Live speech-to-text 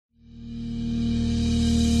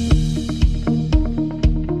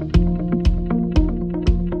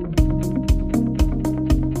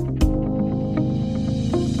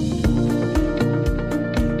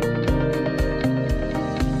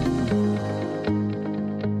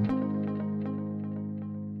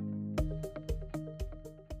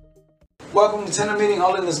Welcome to Tender Meeting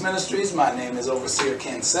Holiness Ministries. My name is Overseer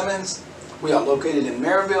Ken Simmons. We are located in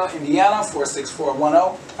Maryville, Indiana,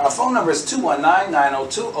 46410. Our phone number is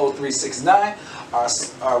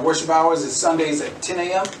 219-902-0369. Our worship hours is Sundays at 10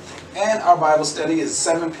 a.m. And our Bible study is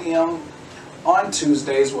 7 p.m. on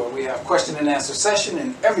Tuesdays, where we have question and answer session,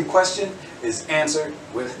 and every question is answered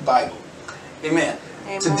with Bible. Amen.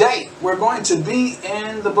 Amen. Today, we're going to be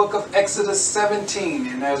in the book of Exodus 17.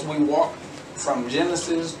 And as we walk from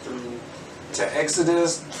Genesis through to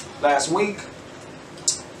Exodus last week,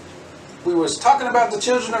 we were talking about the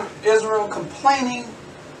children of Israel complaining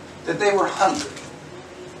that they were hungry.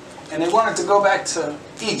 And they wanted to go back to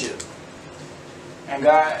Egypt. And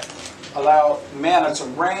God allowed manna to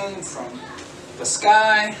rain from the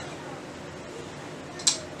sky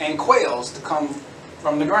and quails to come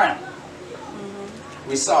from the ground.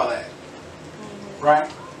 We saw that.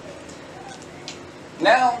 Right?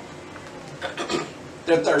 Now,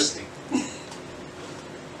 they're thirsty.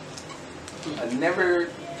 A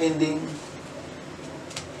never-ending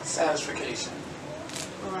satisfaction.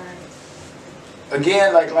 Right.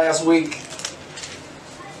 Again, like last week,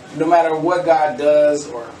 no matter what God does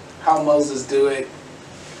or how Moses do it,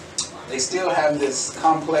 they still have this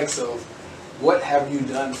complex of, what have you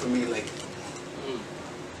done for me lately?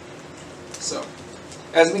 So,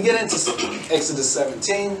 as we get into Exodus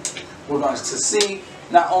 17, we're going to see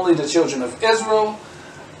not only the children of Israel,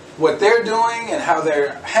 what they're doing and how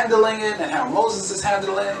they're handling it and how Moses is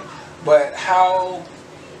handling it, but how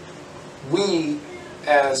we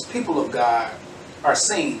as people of God are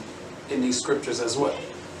seen in these scriptures as well.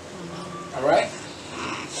 All right?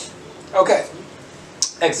 Okay.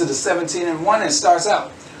 Exodus 17:1, it starts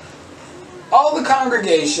out. All the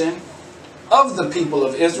congregation of the people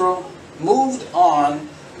of Israel moved on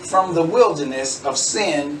from the wilderness of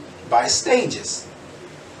sin by stages,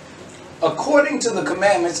 according to the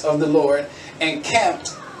commandments of the Lord, and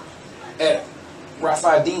camped at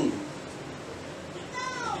Rephidim.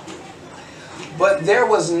 But there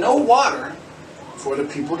was no water for the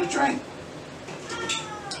people to drink.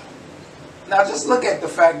 Now just look at the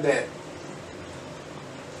fact that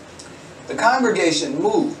the congregation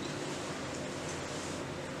moved.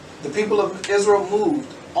 The people of Israel moved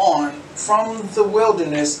on from the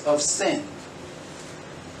wilderness of sin.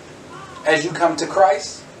 As you come to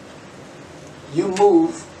Christ, you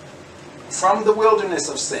move from the wilderness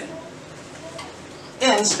of sin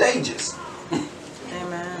in stages.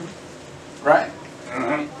 Amen. Right?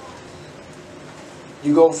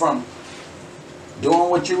 You go from doing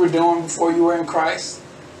what you were doing before you were in Christ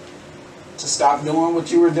to stop doing what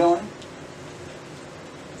you were doing.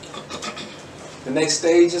 The next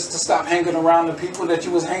stage is to stop hanging around the people that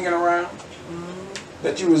you was hanging around,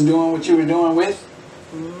 that you was doing what you were doing with.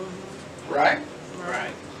 Right?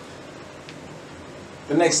 Right.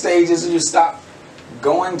 The next stage is you stop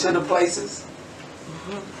going to the places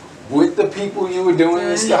with the people you were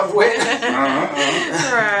doing stuff with.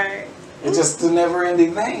 Right. It's just a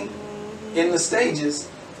never-ending thing in the stages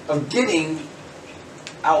of getting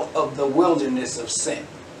out of the wilderness of sin.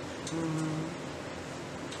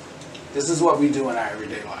 This is what we do in our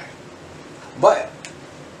everyday life. But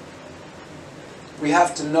we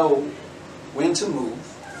have to know when to move,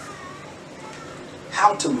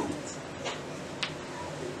 how to move,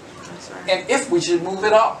 That's right. and if we should move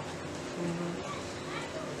at all.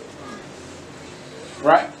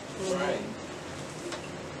 Right? Right.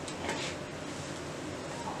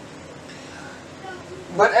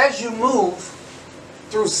 But as you move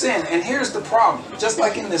through sin, and here's the problem, just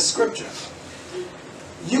like in this scripture,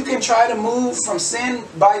 you can try to move from sin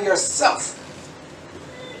by yourself.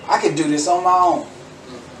 I can do this on my own.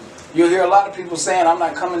 You'll hear a lot of people saying, I'm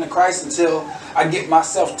not coming to Christ until I get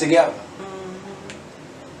myself together.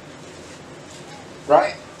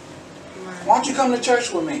 Right? Why don't you come to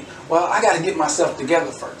church with me? Well, I got to get myself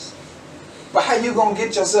together first. But how you going to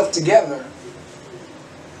get yourself together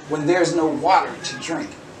when there's no water to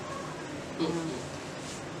drink?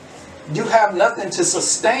 You have nothing to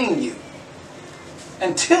sustain you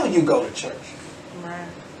until you go to church. Right.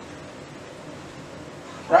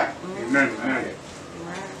 Right? Amen. Right.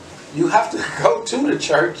 You have to go to the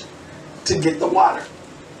church to get the water.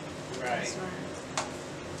 That's right.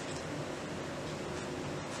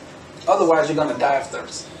 Otherwise, you're going to die of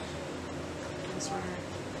thirst. That's right.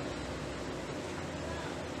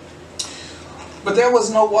 But there was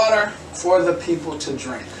no water for the people to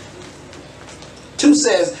drink. 2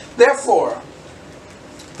 says, therefore,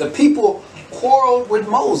 the people quarreled with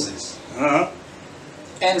Moses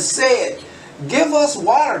and said, give us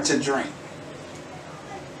water to drink.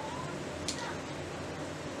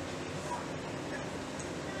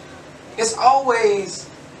 It's always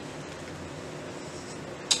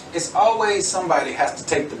it's always somebody has to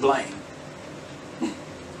take the blame.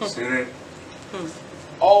 See that?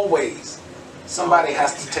 Always somebody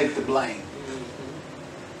has to take the blame.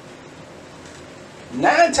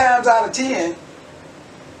 9 times out of 10,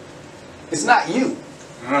 it's not you.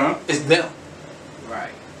 It's them.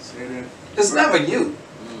 Right. See that? It's never you.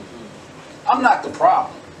 I'm not the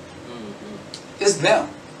problem. It's them.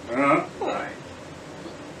 Right.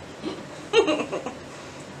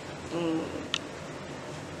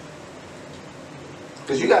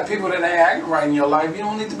 Because you got people that ain't acting right in your life, you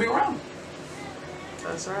don't need to be around them.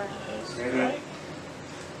 That's right. See that?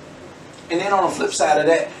 And then on the flip side of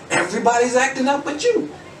that, everybody's acting up but you.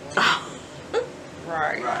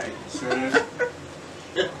 Right. Right. See that?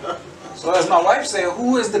 So as my wife said,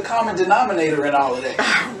 who is the common denominator in all of that?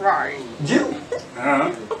 Right. You.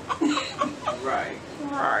 Right.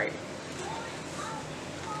 Right.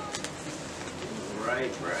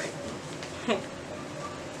 Right. Right.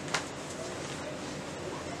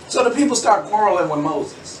 So the people start quarreling with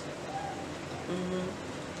Moses.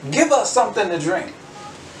 Give us something to drink.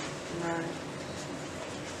 Right.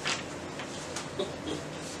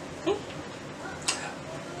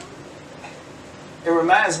 It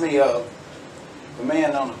reminds me of the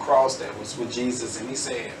man on the cross that was with Jesus, and he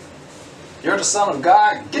said, "You're the Son of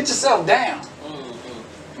God, get yourself down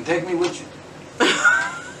and take me with you."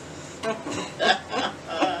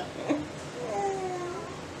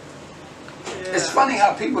 It's funny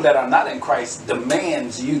how people that are not in Christ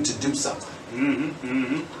demands you to do something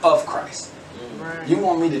of Christ. Right. You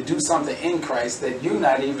want me to do something in Christ that you're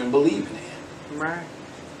not even believing in. Right.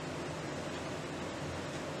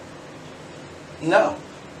 No.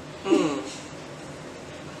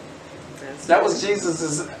 That's That was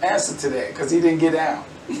Jesus' answer to that, because he didn't get down.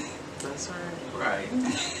 That's right. Right.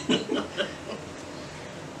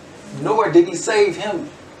 Nor did he save him.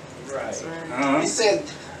 That's Right. right. He said,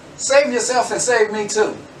 save yourself and save me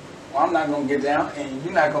too. Well, I'm not going to get down, and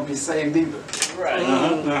you're not going to be saved either. Right.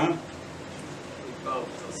 Uh-huh. We both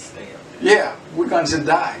will stay up. Yeah, we're going to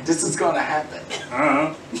die. This is going to happen.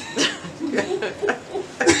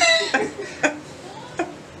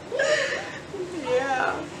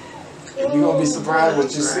 Yeah. You're going to be surprised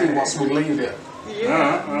what you see once we leave here.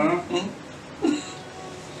 Yeah.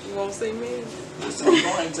 You won't see me. It's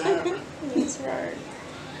going to happen. That's right.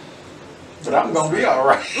 But I'm going to be all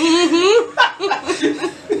right.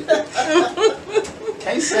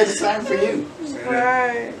 Can't say the same for you.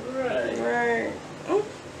 Right. Right. Right.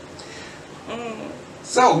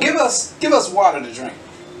 So give us water to drink.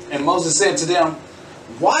 And Moses said to them,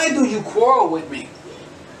 why do you quarrel with me?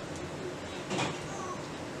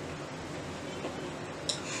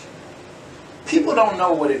 People don't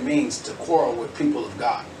know what it means to quarrel with people of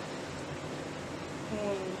God.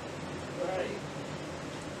 Right.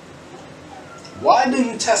 Why do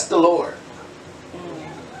you test the Lord?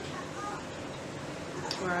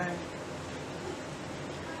 Right.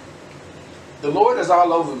 The Lord is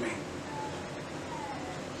all over me.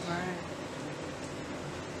 Right.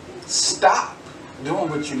 Stop doing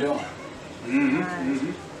what you're doing.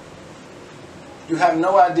 Right. You have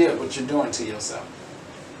no idea what you're doing to yourself.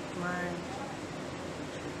 Right.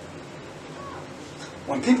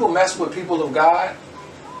 When people mess with people of God,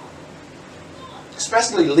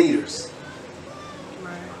 especially leaders,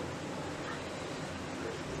 Right.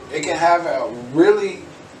 it can have a really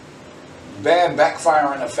bad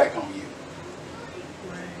backfiring effect on you.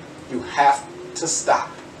 Right. You have to stop.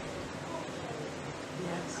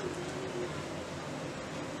 Yes.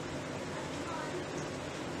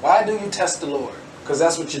 Why do you test the Lord? Because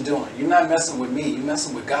that's what you're doing. You're not messing with me. You're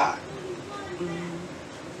messing with God.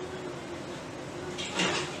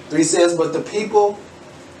 3 says, but the people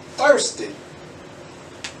thirsted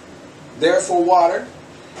there for water,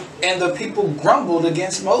 and the people grumbled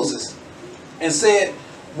against Moses and said,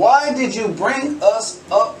 why did you bring us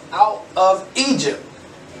up out of Egypt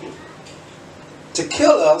to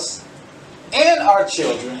kill us and our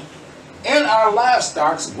children and our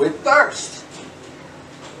livestock with thirst?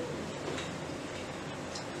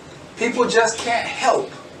 People just can't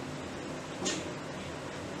help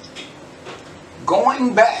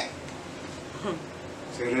going back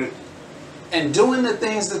and doing the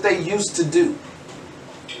things that they used to do,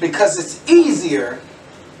 because it's easier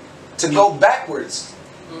to go backwards,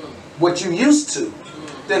 what you used to,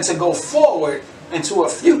 than to go forward into a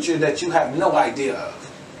future that you have no idea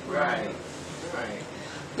of. Right. Right.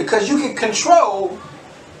 Because you can control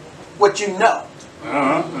what you know.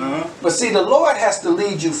 But see, the Lord has to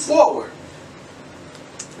lead you forward.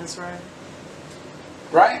 That's right.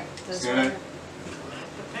 Right? That's Yeah. right.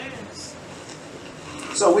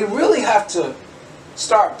 So we really have to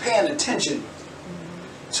start paying attention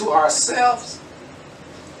to ourselves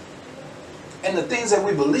and the things that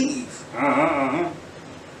we believe, That's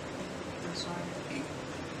right.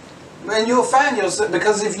 man, you'll find yourself,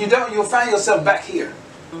 because if you don't, you'll find yourself back here,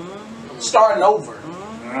 starting over,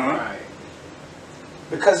 Right.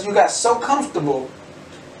 because you got so comfortable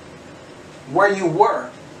where you were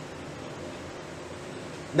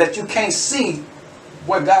that you can't see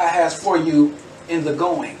what God has for you in the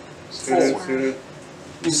going forward.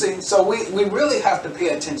 You see, so we really have to pay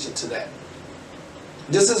attention to that.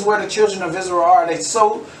 This is where the children of Israel are. They're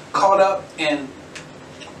so caught up in,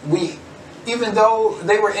 even though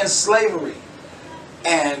they were in slavery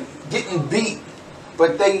and getting beat,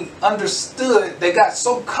 but they understood, they got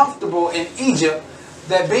so comfortable in Egypt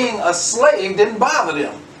that being a slave didn't bother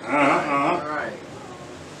them. Right.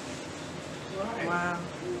 Right. Wow.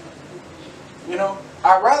 You know,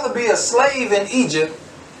 I'd rather be a slave in Egypt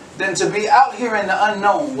than to be out here in the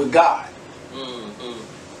unknown with God.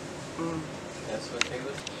 That's what they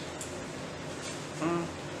would.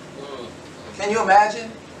 Can you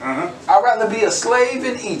imagine? I'd rather be a slave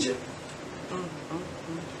in Egypt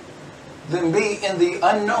than be in the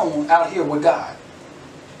unknown out here with God.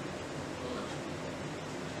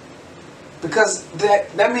 Because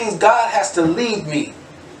that means God has to lead me.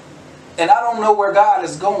 And I don't know where God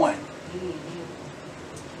is going.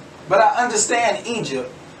 But I understand Egypt,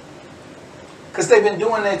 because they've been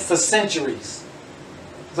doing it for centuries.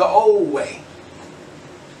 The old way.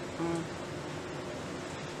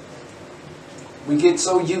 We get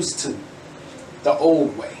so used to the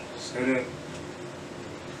old way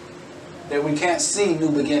that we can't see new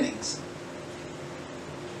beginnings.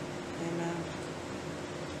 Amen.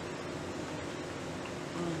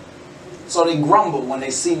 So they grumble when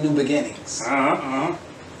they see new beginnings.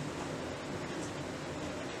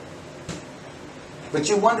 But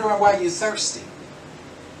you're wondering why you're thirsty.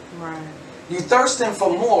 Right. You're thirsting for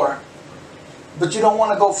more, but you don't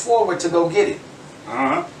want to go forward to go get it.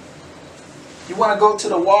 You want to go to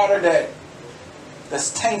the water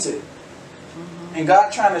that's tainted. And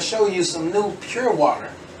God trying to show you some new pure water.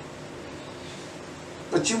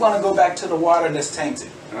 But you want to go back to the water that's tainted.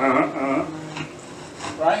 Right?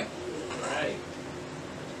 Right.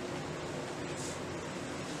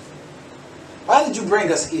 Why did you bring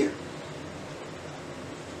us here?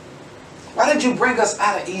 Why did you bring us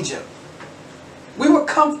out of Egypt? We were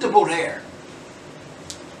comfortable there.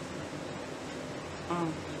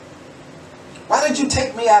 Why did you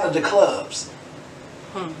take me out of the clubs?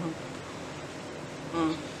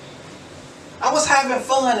 I was having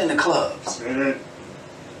fun in the clubs.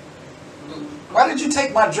 Why did you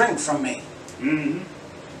take my drink from me?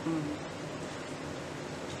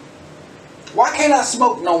 Why can't I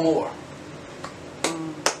smoke no more?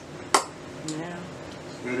 Yeah.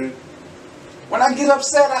 When I get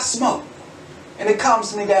upset, I smoke. And it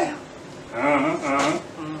calms me down.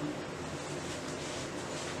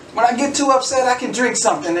 When I get too upset, I can drink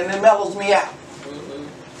something and it mellows me out.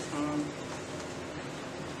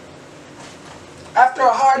 After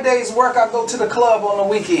a hard day's work, I go to the club on the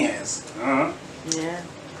weekends. Yeah.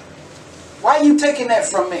 Why are you taking that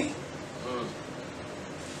from me?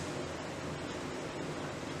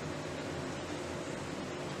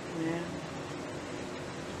 Yeah.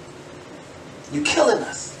 You're killing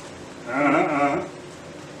us.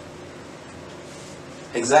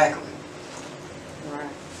 Exactly. Right.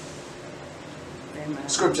 Amen.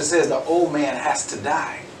 Scripture says the old man has to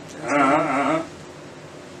die.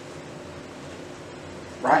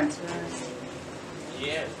 Right? That's right.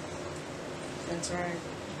 Yeah. That's right.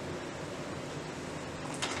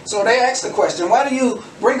 So they asked the question, why do you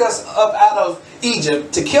bring us up out of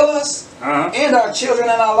Egypt to kill us and our children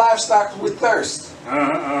and our livestock with thirst?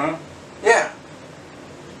 Yeah.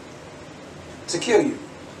 To kill you.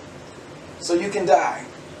 So you can die.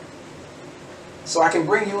 So I can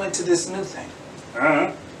bring you into this new thing.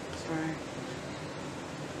 That's right.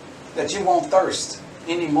 That you won't thirst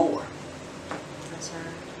anymore. That's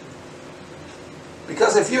right.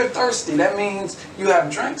 Because if you're thirsty, that means you have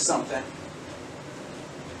drank something.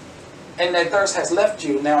 And that thirst has left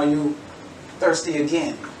you. Now you thirsty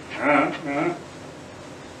again.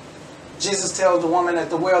 Jesus tells the woman at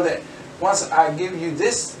the well that once I give you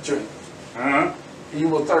this drink, you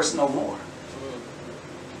will thirst no more.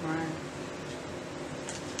 Right.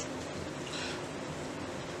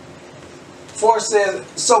 For it says,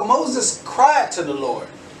 so Moses cried to the Lord,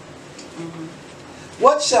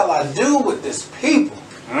 what shall I do with this people?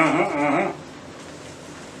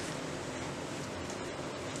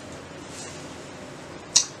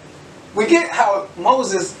 We get how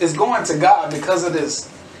Moses is going to God because of this,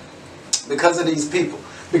 because of these people.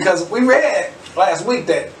 Because we read last week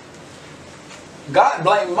that God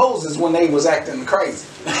blamed Moses when they was acting crazy.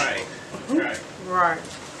 Right. Right. Right.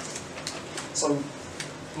 So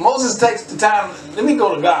Moses takes the time, let me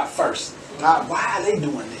go to God first. God, why are they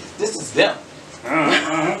doing this? This is them.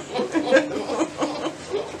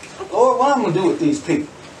 Lord, what I'm going to do with these people?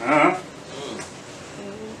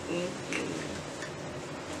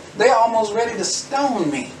 They're almost ready to stone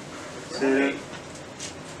me. See?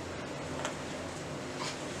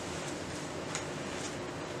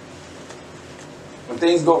 When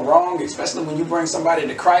things go wrong, especially when you bring somebody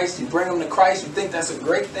to Christ, you bring them to Christ, you think that's a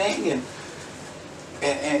great thing, and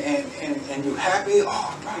you're happy.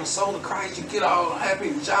 Oh, I brought a soul to Christ. You get all happy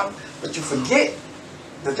and job, but you forget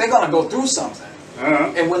that they're going to go through something.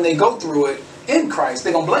 And when they go through it in Christ,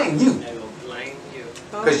 they're going to blame you. They will blame you.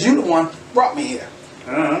 Because you the one brought me here.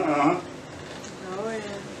 Oh,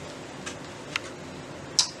 yeah.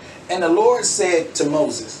 And the Lord said to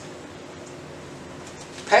Moses,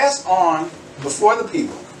 pass on before the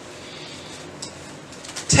people.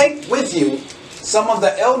 Take with you some of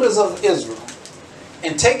the elders of Israel,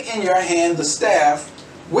 and take in your hand the staff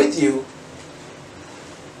with you,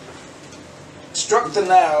 struck the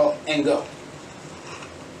Nile, and go.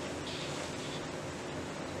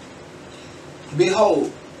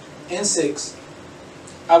 Behold, in 6,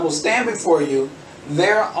 I will stand before you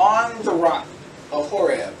there on the rock of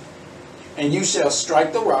Horeb, and you shall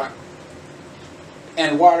strike the rock,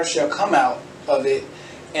 and water shall come out of it,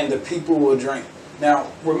 and the people will drink. Now,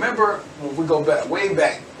 remember when we go back, way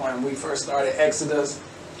back when we first started Exodus,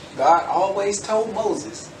 God always told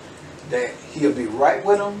Moses that he'll be right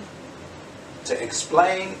with him to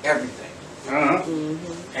explain everything.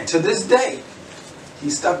 And to this day, he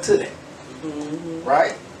stuck to that.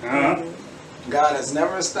 Right? God has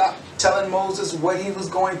never stopped telling Moses what he was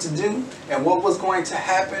going to do and what was going to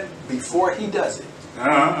happen before he does it.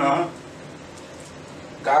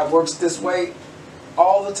 God works this way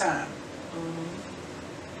all the time.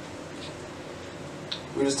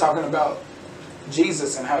 We were just talking about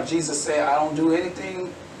Jesus and how Jesus said, I don't do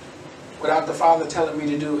anything without the Father telling me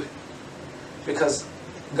to do it. Because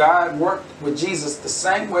God worked with Jesus the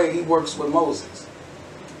same way he works with Moses.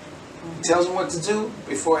 He tells him what to do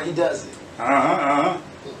before he does it.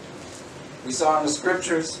 We saw in the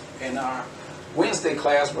scriptures in our Wednesday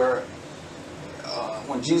class where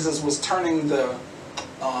when Jesus was turning the,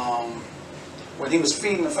 when he was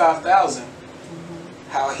feeding the 5,000,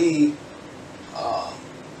 how he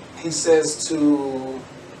says to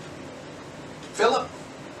Philip,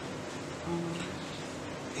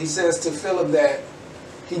 he says to Philip that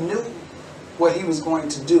he knew what he was going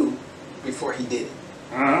to do before he did it.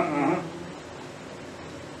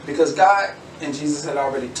 Because God and Jesus had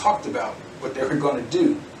already talked about what they were going to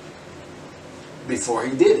do before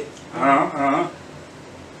he did it.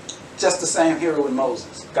 Just the same here with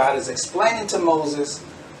Moses. God is explaining to Moses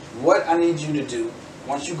what I need you to do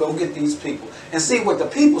once you go get these people. And see, what the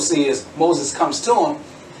people see is Moses comes to him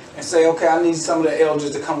and say, okay, I need some of the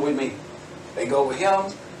elders to come with me. They go with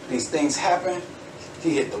him. These things happen.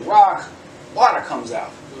 He hit the rock. Water comes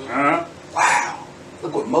out. Wow.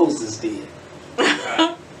 Look what Moses did.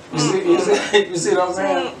 You see what I'm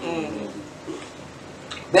saying?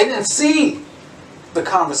 They didn't see the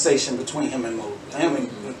conversation between him and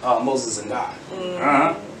Moses and God.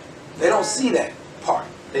 They don't see that part.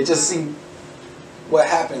 They just see what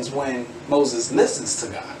happens when Moses listens to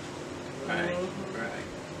God. Right. Right.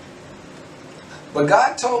 But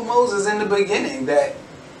God told Moses in the beginning that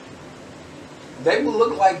they will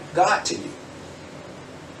look like God to you.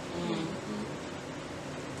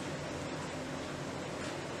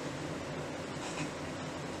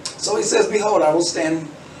 So he says, behold, I will stand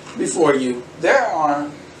before you there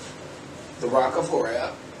on the rock of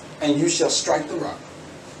Horeb, and you shall strike the rock.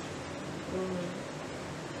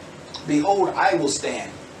 Behold, I will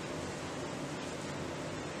stand.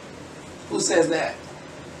 Who says that?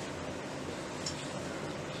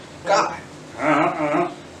 God.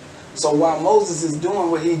 So while Moses is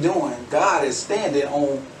doing what he's doing, God is standing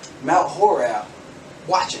on Mount Horeb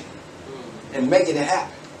watching and making it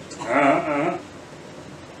happen.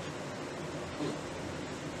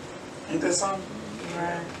 Ain't that something?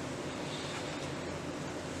 Right.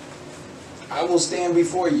 I will stand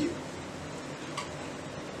before you.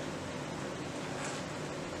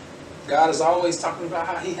 God is always talking about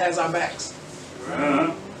how he has our backs.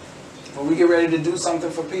 When we get ready to do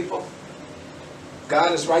something for people,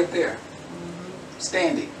 God is right there,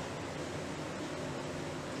 standing.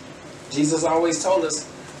 Jesus always told us,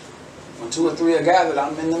 when 2 or 3 are gathered,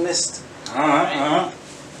 I'm in the midst.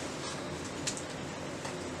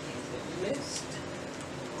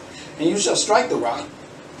 And you shall strike the rock,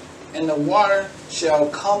 and the water shall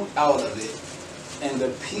come out of it, and the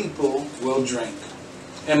people will drink.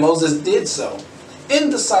 And Moses did so in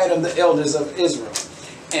the sight of the elders of Israel.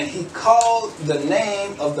 And he called the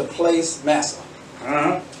name of the place Massah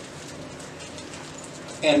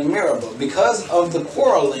and Meribah because of the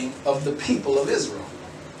quarreling of the people of Israel.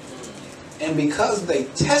 And because they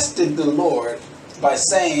tested the Lord by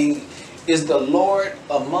saying, is the Lord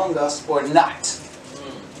among us or not?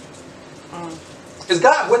 Is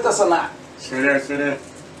God with us or not? Say that, say that.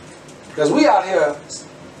 Because we out here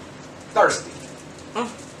thirsty.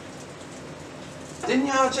 Didn't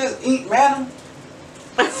y'all just eat manna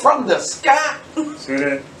from the sky Say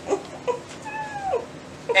that.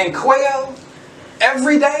 and quail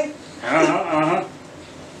every day?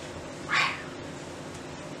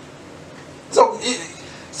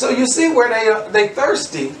 So you see where they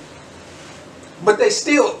thirsty, but they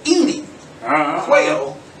still eating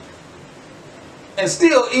quail and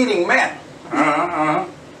still eating manna.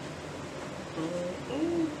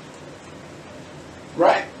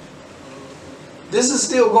 Right? This is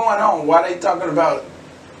still going on. Why they talking about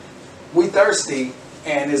we thirsty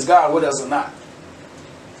and is God with us or not?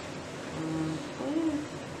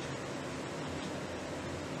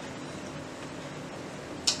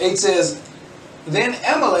 It says, then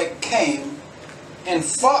Amalek came and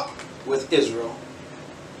fought with Israel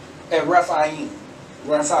at Rephidim.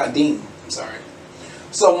 I'm sorry.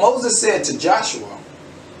 So Moses said to Joshua,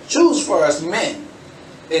 choose for us men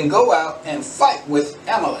and go out and fight with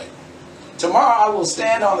Amalek. Tomorrow I will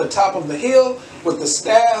stand on the top of the hill with the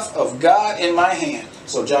staff of God in my hand.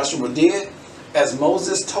 So Joshua did as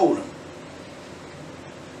Moses told him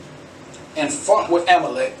and fought with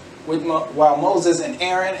Amalek while Moses and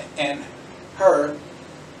Aaron and Hur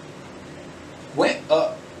went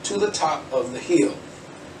up to the top of the hill.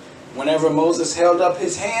 Whenever Moses held up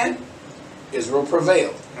his hand, Israel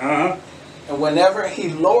prevailed. And whenever he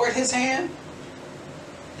lowered his hand,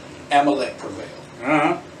 Amalek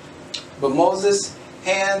prevailed. But Moses'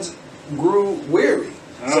 hands grew weary.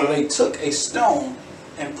 So they took a stone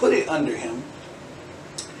and put it under him.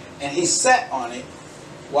 And he sat on it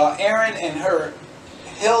while Aaron and Hur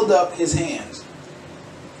held up his hands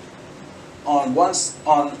on one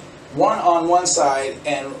on side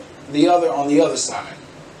and the other on the other side.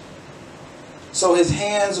 So his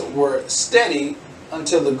hands were steady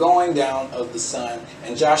until the going down of the sun,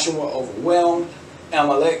 and Joshua overwhelmed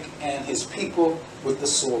Amalek and his people with the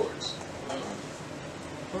swords.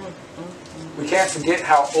 We can't forget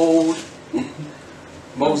how old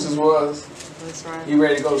Moses was. That's right. He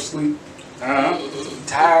ready to go to sleep.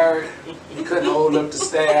 Tired. He couldn't hold up the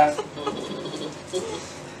staff.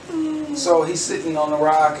 So he's sitting on the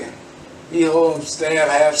rock and he holds the staff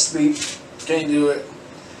half asleep. Can't do it.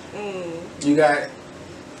 You got,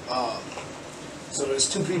 so there's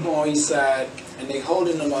two people on each side and they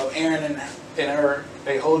holding them up. Aaron and Hur,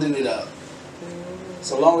 they holding it up.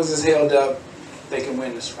 So long as it's held up, they can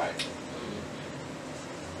win this fight.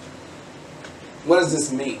 What does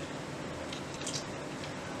this mean?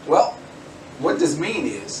 Well, what this mean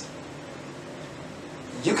is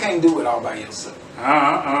you can't do it all by yourself.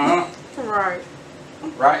 Right.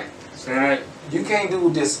 Right? Say that. You can't do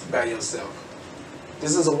this by yourself.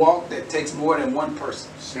 This is a walk that takes more than one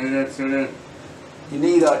person. Say that, say that. You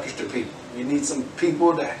need extra people. You need some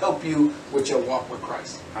people to help you with your walk with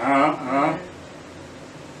Christ. Right?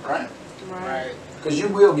 Right. Right. Because you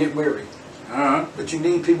will get weary. Uh-huh. But you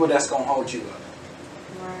need people that's going to hold you up.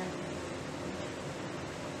 Right.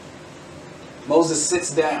 Moses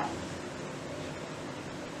sits down.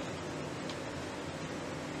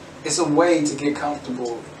 It's a way to get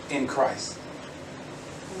comfortable in Christ.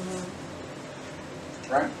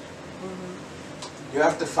 Right? You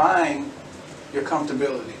have to find your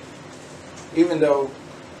comfortability. Even though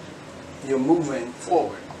you're moving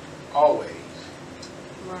forward. Always.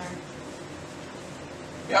 Right.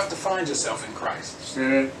 You have to find yourself in Christ. Say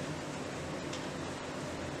that.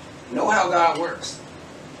 Know how God works.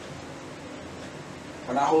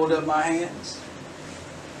 When I hold up my hands,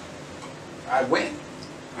 I win.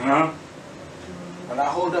 Uh-huh. When I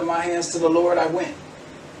hold up my hands to the Lord, I win.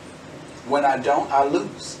 When I don't, I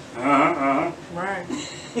lose. Uh-huh. Right.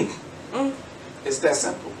 It's that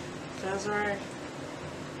simple. That's right.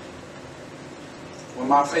 When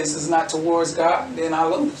my face is not towards God, then I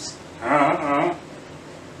lose. Uh-huh.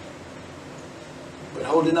 But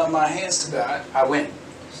holding up my hands to God, I win.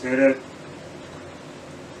 Say that.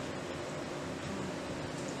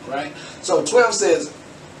 Right? So 12 says,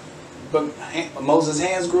 but Moses'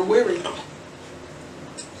 hands grew weary.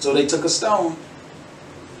 So they took a stone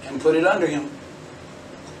and put it under him.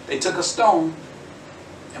 They took a stone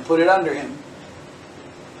and put it under him.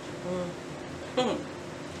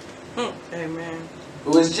 Amen.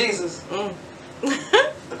 Who is Jesus? Mm.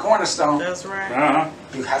 The cornerstone. That's right. Uh-huh.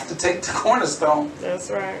 You have to take the cornerstone That's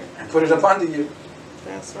right. and put it up under you.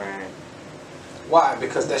 That's right. Why?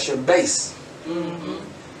 Because that's your base. Mm-hmm.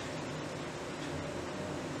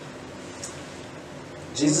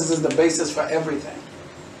 Jesus is the basis for everything.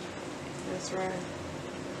 That's right.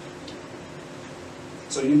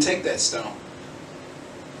 So you take that stone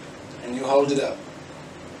and you hold it up,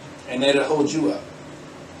 and it'll hold you up.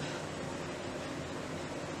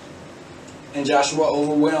 And Joshua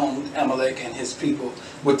overwhelmed Amalek and his people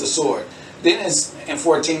with the sword. Then in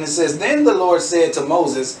 14 it says, Then the Lord said to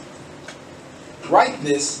Moses, Write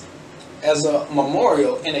this as a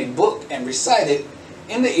memorial in a book and recite it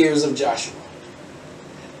in the ears of Joshua,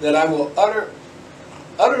 that I will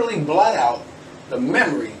utterly blot out the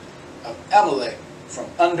memory of Amalek from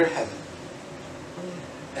under heaven.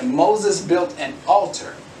 And Moses built an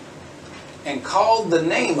altar and called the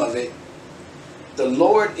name of it, The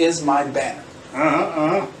Lord is my banner,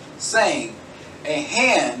 saying, A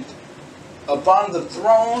hand upon the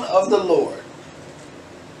throne of the Lord.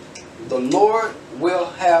 The Lord will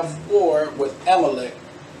have war with Amalek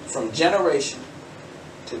from generation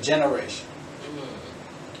to generation.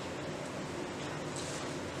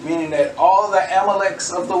 Meaning that all the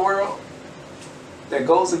Amaleks of the world that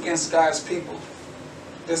goes against God's people,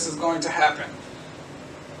 this is going to happen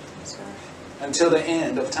That's right. until the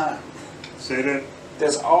end of time. Say that.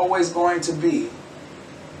 There's always going to be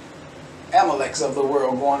Amaleks of the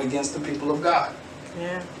world going against the people of God.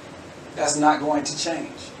 Yeah. That's not going to change.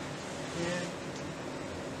 Yeah.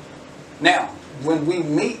 Now, when we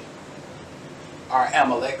meet our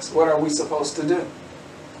Amaleks, what are we supposed to do?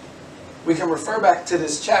 We can refer back to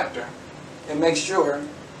this chapter and make sure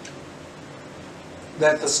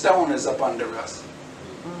that the stone is up under us.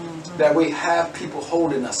 Mm-hmm. That we have people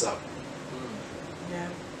holding us up. Yeah.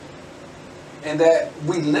 And that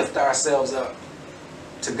we lift ourselves up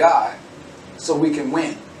to God so we can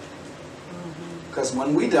win. Because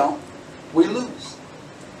when we don't, we lose.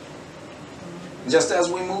 Just as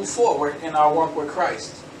we move forward in our walk with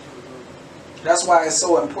Christ. That's why it's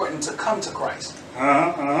so important to come to Christ.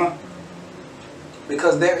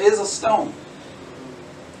 Because there is a stone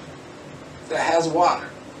that has water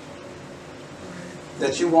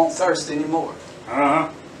that you won't thirst anymore.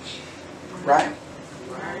 Right?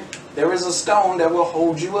 Right. There is a stone that will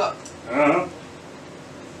hold you up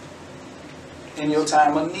in your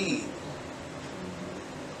time of need.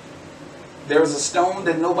 There is a stone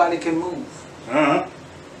that nobody can move. That's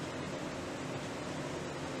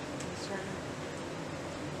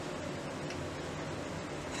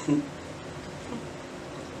right.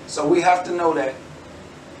 So we have to know that.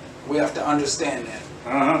 We have to understand that.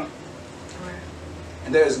 Right.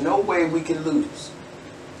 And there is no way we can lose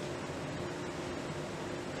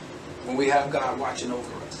when we have God watching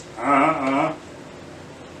over us.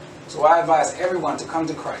 So I advise everyone to come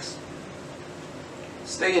to Christ.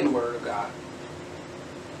 Stay in the Word of God.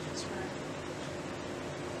 That's right.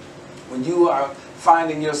 When you are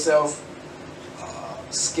finding yourself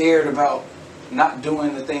scared about not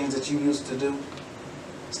doing the things that you used to do,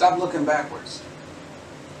 stop looking backwards.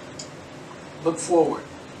 Look forward.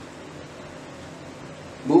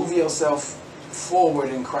 Move yourself forward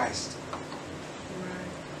in Christ.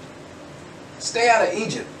 Right. Stay out of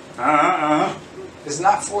Egypt. It's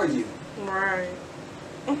not for you. Right.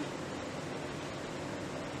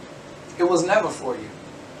 It was never for you.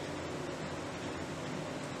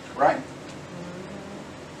 Right?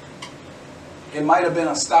 It might have been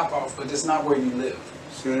a stop off, but it's not where you live.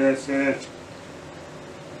 Say that, say that.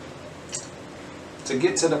 To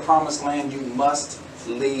get to the promised land, you must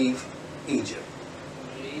leave Egypt.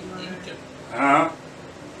 Amen.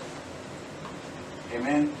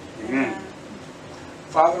 Amen.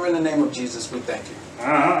 Father, in the name of Jesus, we thank you.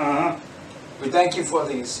 We thank you for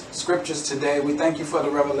these scriptures today. We thank you for the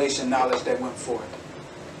revelation knowledge that went forth.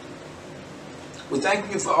 We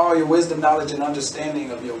thank you for all your wisdom, knowledge, and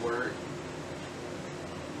understanding of your word.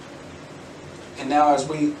 And now as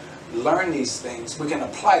we learn these things, we can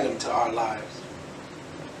apply them to our lives.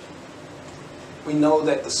 We know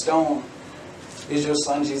that the stone is your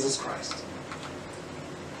Son, Jesus Christ,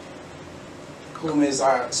 whom is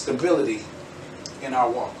our stability in our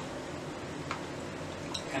walk.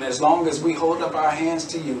 And as long as we hold up our hands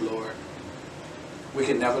to you, Lord, we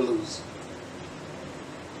can never lose.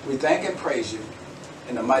 We thank and praise you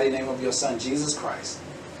in the mighty name of your Son, Jesus Christ,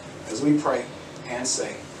 as we pray and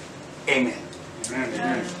say, Amen. Amen.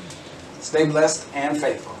 Amen. Stay blessed and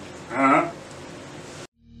faithful.